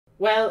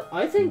Well,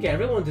 I think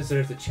everyone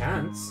deserves a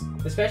chance,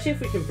 especially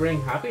if we can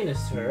bring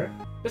happiness to her.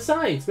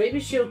 Besides,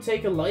 maybe she'll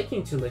take a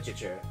liking to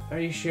literature.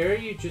 Are you sure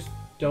you just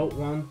don't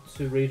want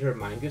to read her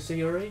manga,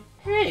 Sayori?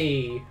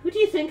 Hey, who do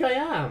you think I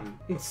am?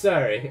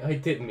 Sorry, I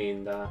didn't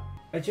mean that.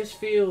 I just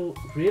feel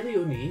really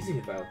uneasy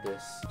about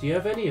this. Do you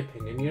have any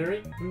opinion,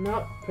 Yuri?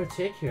 Not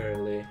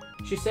particularly.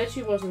 She said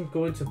she wasn't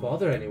going to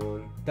bother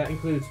anyone. That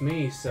includes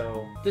me,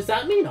 so... Does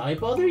that mean I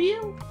bother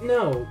you?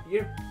 No,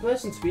 you're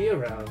pleasant to be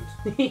around.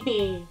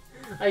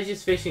 I was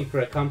just fishing for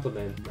a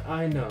compliment.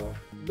 I know.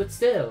 But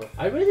still,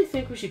 I really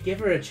think we should give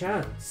her a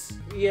chance.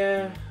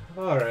 Yeah,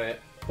 alright.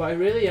 But I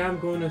really am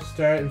going to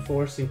start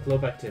enforcing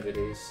club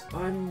activities.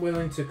 I'm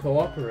willing to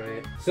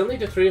cooperate. Suddenly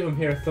the three of them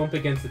hear a thump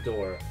against the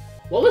door.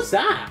 What was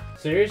that?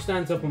 Sayori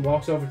stands up and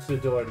walks over to the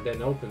door and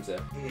then opens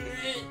it.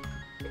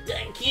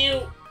 Thank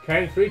you.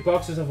 Carrying 3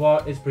 boxes of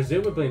what is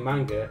presumably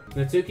manga,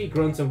 Natsuki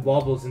grunts and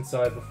wobbles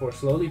inside before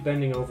slowly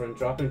bending over and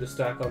dropping the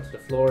stack onto the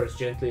floor as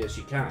gently as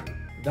she can.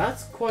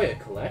 That's quite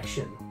a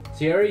collection.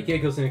 Sayori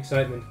giggles in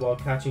excitement while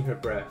catching her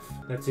breath.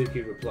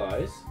 Natsuki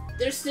replies,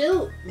 There's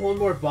still one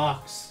more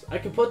box. I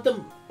can put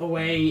them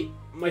away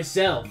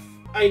myself.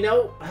 I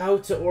know how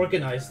to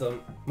organize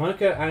them.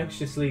 Monica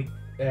anxiously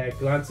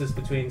glances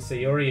between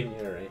Sayori and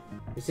Yuri.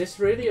 Is this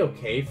really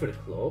okay for the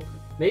club?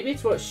 Maybe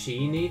it's what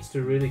she needs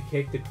to really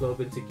kick the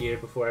club into gear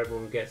before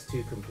everyone gets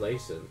too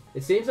complacent.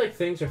 It seems like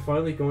things are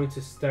finally going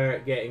to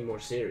start getting more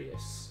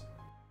serious.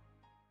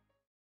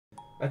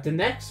 At the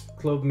next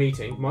club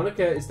meeting,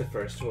 Monica is the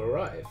first to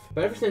arrive.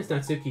 But ever since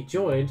Natsuki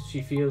joined,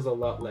 she feels a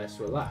lot less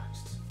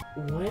relaxed.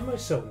 Why am I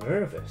so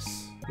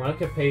nervous?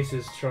 Monica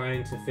paces,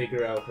 trying to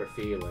figure out her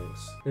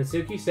feelings.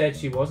 Natsuki said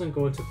she wasn't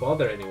going to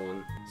bother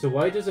anyone, so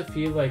why does it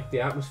feel like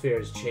the atmosphere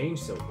has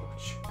changed so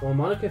much? While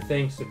Monica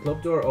thinks, the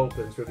club door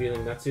opens,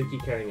 revealing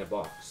Natsuki carrying a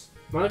box.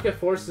 Monica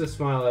forces a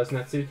smile as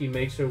Natsuki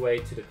makes her way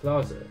to the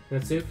closet.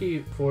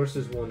 Natsuki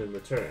forces one in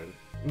return.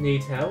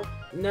 Need help?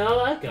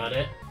 No, I got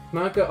it.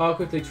 Monica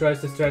awkwardly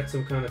tries to start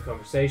some kind of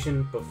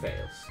conversation, but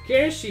fails.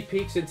 Curious, she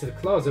peeks into the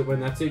closet where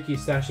Natsuki is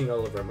stashing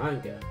all of her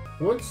manga.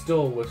 Once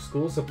dull with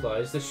school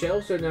supplies, the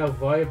shelves are now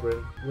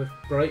vibrant with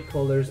bright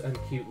colours and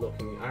cute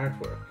looking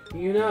artwork.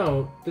 You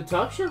know, the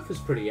top shelf is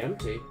pretty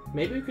empty.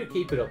 Maybe we could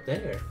keep it up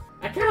there.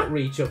 I can't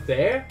reach up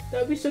there.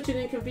 That would be such an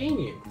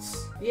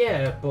inconvenience.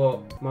 Yeah,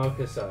 but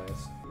Monica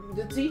sighs.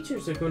 The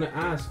teachers are going to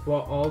ask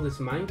what all this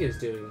manga is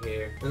doing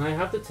here, and I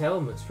have to tell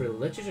them it's for the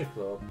literature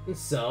club. And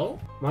so?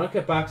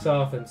 Monica backs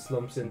off and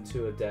slumps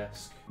into a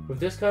desk.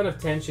 With this kind of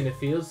tension, it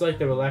feels like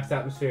the relaxed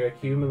atmosphere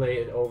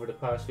accumulated over the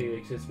past few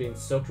weeks is being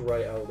sucked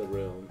right out of the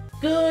room.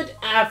 Good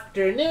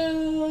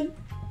afternoon!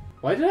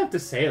 Why did I have to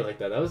say it like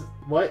that? That was...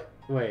 What?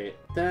 Wait.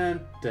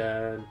 Dun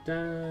dun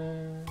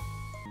dun.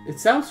 It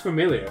sounds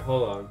familiar.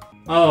 Hold on.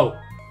 Oh!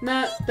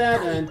 Na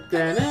dun dun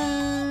dun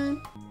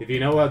dun. If you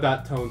know where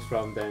that tone's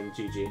from, then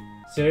GG.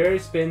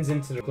 Sayori spins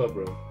into the club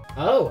room.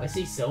 Oh, I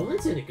see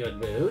someone's in a good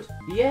mood.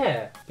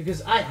 Yeah,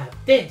 because I have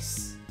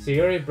this.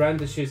 Sayori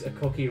brandishes a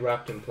cookie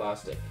wrapped in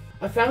plastic.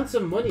 I found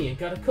some money and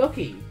got a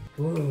cookie.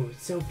 Ooh,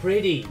 it's so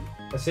pretty.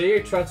 As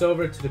Sayori trots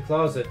over to the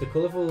closet, the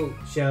colourful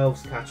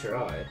shelves catch her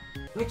eye.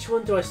 Which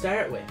one do I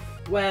start with?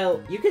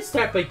 Well, you can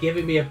start by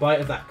giving me a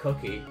bite of that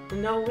cookie.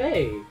 No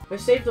way. I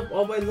saved up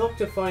all my luck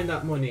to find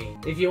that money.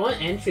 If you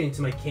want entry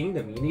into my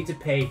kingdom, you need to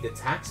pay the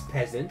tax,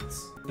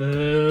 peasants.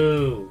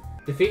 Boo.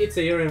 Defeated,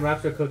 Sayori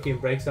unwraps her cookie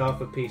and breaks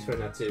off a piece for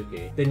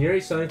Natsuki. Then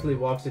Yuri silently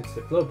walks into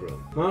the club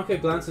room. Monica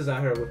glances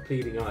at her with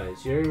pleading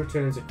eyes. Yuri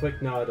returns a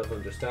quick nod of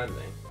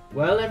understanding.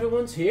 Well,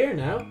 everyone's here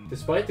now.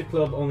 Despite the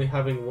club only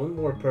having one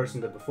more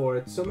person than before,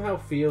 it somehow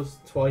feels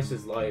twice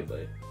as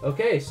lively.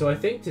 Okay, so I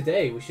think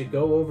today we should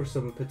go over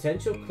some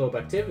potential club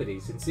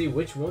activities and see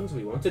which ones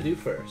we want to do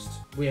first.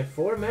 We have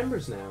 4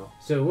 members now,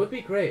 so it would be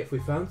great if we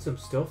found some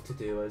stuff to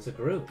do as a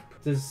group.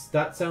 Does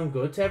that sound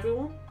good to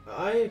everyone?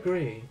 I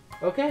agree.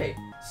 Okay,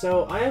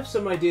 so I have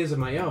some ideas of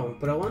my own,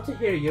 but I want to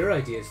hear your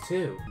ideas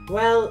too.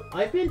 Well,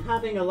 I've been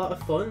having a lot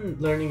of fun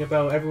learning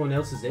about everyone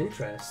else's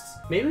interests.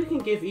 Maybe we can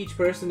give each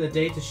person a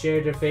day to share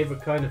their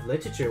favourite kind of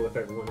literature with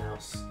everyone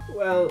else.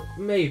 Well,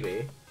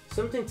 maybe.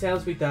 Something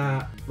tells me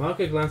that...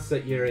 Monica glances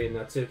at Yuri and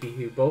Natsuki,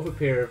 who both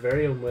appear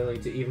very unwilling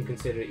to even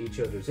consider each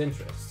other's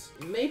interests.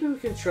 Maybe we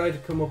can try to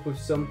come up with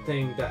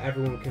something that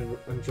everyone can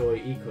enjoy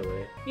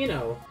equally. You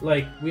know,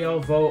 like we all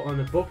vote on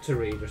a book to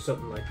read or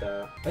something like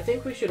that. I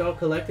think we should all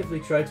collectively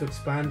try to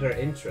expand our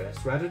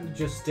interests rather than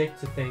just stick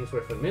to things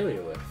we're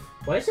familiar with.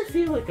 Why does it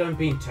feel like I'm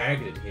being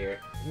targeted here?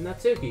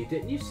 Natsuki,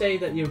 didn't you say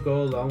that you'd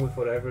go along with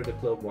whatever the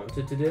club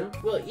wanted to do?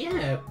 Well,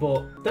 yeah,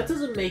 but that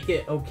doesn't make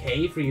it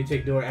okay for you to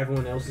ignore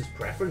everyone else's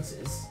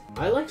preferences.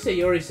 I like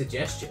Sayori's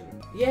suggestion.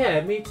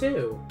 Yeah, me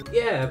too.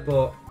 Yeah,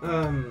 but,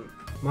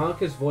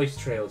 Monika's voice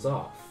trails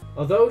off.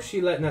 Although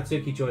she let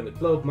Natsuki join the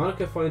club,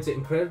 Monica finds it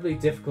incredibly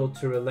difficult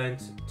to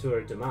relent to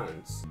her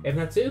demands. If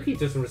Natsuki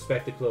doesn't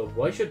respect the club,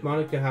 why should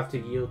Monica have to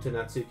yield to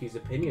Natsuki's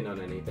opinion on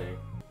anything?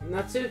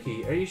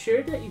 Natsuki, are you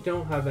sure that you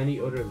don't have any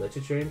other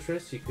literature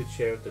interests you could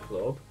share with the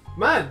club?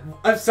 Man,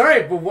 I'm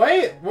sorry, but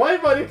why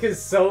Monica's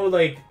so,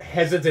 like,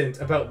 hesitant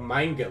about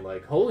manga?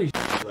 Like, holy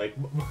shit, like,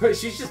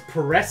 she's just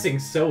pressing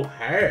so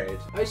hard.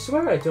 I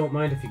swear I don't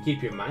mind if you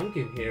keep your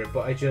manga in here,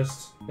 but I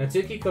just...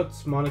 Natsuki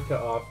cuts Monica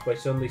off by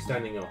suddenly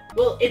standing up.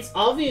 Well, it's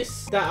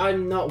obvious that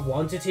I'm not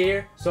wanted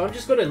here, so I'm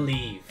just gonna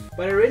leave.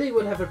 But I really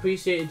would have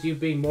appreciated you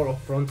being more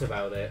upfront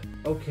about it.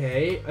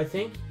 Okay, I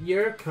think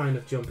you're kind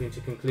of jumping to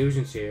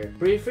conclusions here,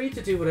 but you're free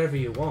to do whatever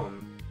you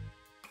want.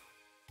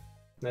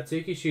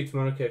 Natsuki shoots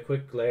Monica a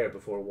quick glare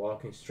before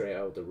walking straight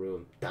out of the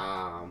room.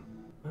 Damn.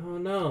 Oh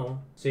no.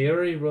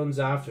 Sayori runs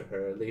after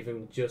her,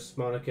 leaving just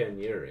Monica and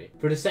Yuri.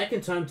 For the second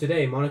time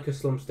today, Monica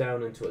slumps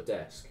down into a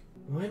desk.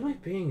 Why am I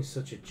being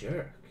such a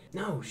jerk?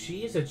 No,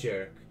 she is a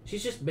jerk.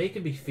 She's just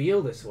making me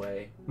feel this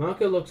way.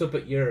 Monica looks up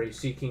at Yuri,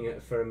 seeking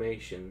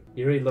affirmation.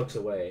 Yuri looks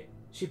away.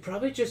 She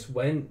probably just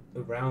went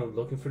around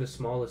looking for the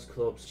smallest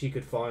clubs she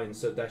could find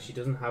so that she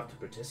doesn't have to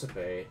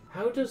participate.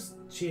 How does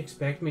she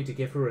expect me to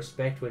give her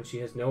respect when she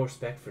has no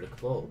respect for the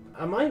club?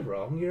 Am I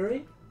wrong,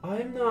 Yuri?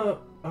 I'm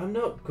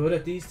not good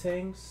at these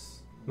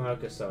things.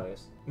 Monica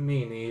sighs.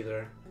 Me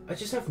neither. I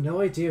just have no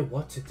idea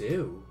what to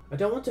do. I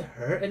don't want to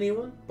hurt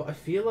anyone, but I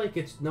feel like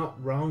it's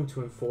not wrong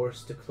to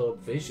enforce the club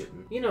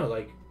vision. You know,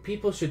 like,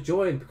 people should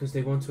join because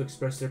they want to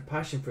express their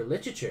passion for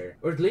literature,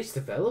 or at least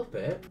develop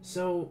it.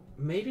 So,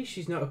 maybe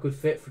she's not a good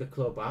fit for the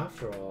club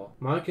after all.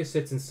 Monica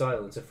sits in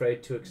silence,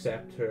 afraid to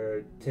accept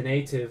her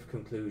tentative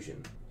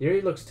conclusion.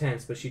 Yuri looks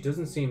tense, but she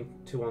doesn't seem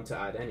to want to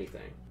add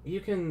anything.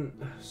 You can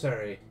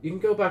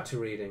go back to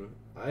reading.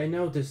 I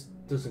know this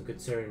doesn't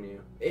concern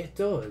you. It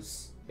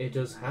does. It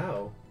does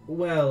how?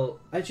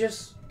 Well, I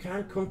just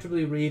can't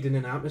comfortably read in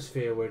an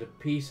atmosphere where the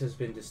peace has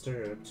been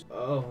disturbed.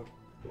 Oh,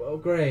 well,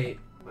 great.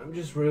 I'm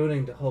just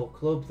ruining the whole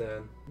club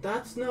then.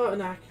 That's not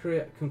an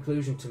accurate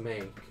conclusion to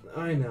make.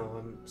 I know,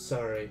 I'm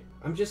sorry.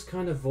 I'm just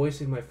kind of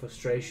voicing my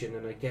frustration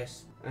and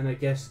I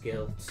guess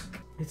guilt.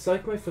 It's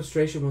like my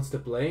frustration wants to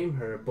blame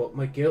her, but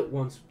my guilt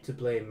wants to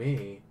blame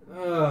me.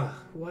 Ugh,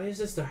 why is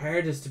this the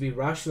hardest to be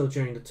rational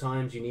during the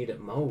times you need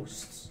it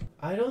most?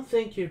 I don't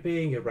think you're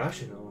being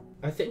irrational.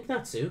 I think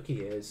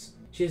Natsuki is.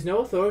 She has no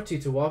authority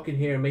to walk in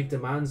here and make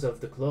demands of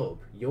the club.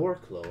 Your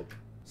club.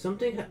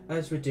 Something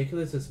as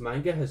ridiculous as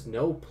manga has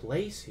no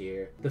place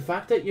here. The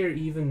fact that you're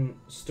even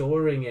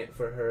storing it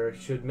for her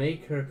should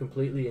make her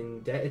completely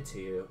indebted to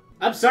you.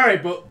 I'm sorry,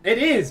 but it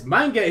is.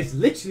 Manga is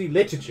literally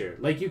literature.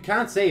 Like, you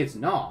can't say it's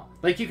not.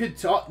 Like, you could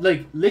talk,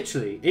 like,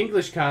 literally,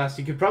 English cast,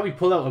 you could probably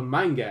pull out a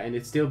manga and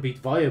it'd still be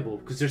viable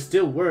because there's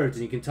still words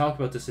and you can talk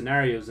about the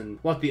scenarios and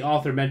what the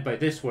author meant by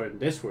this word and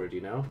this word,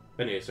 you know?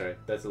 But anyway, sorry,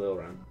 that's a little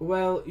rant.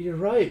 Well, you're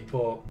right,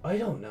 but I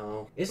don't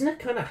know. Isn't it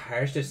kind of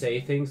harsh to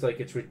say things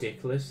like it's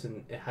ridiculous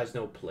and it has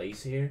no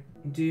place here?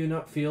 Do you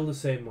not feel the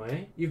same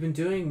way? You've been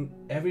doing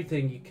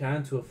everything you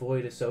can to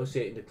avoid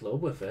associating the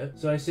club with it,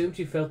 so I assumed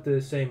you felt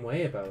the same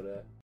way about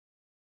it.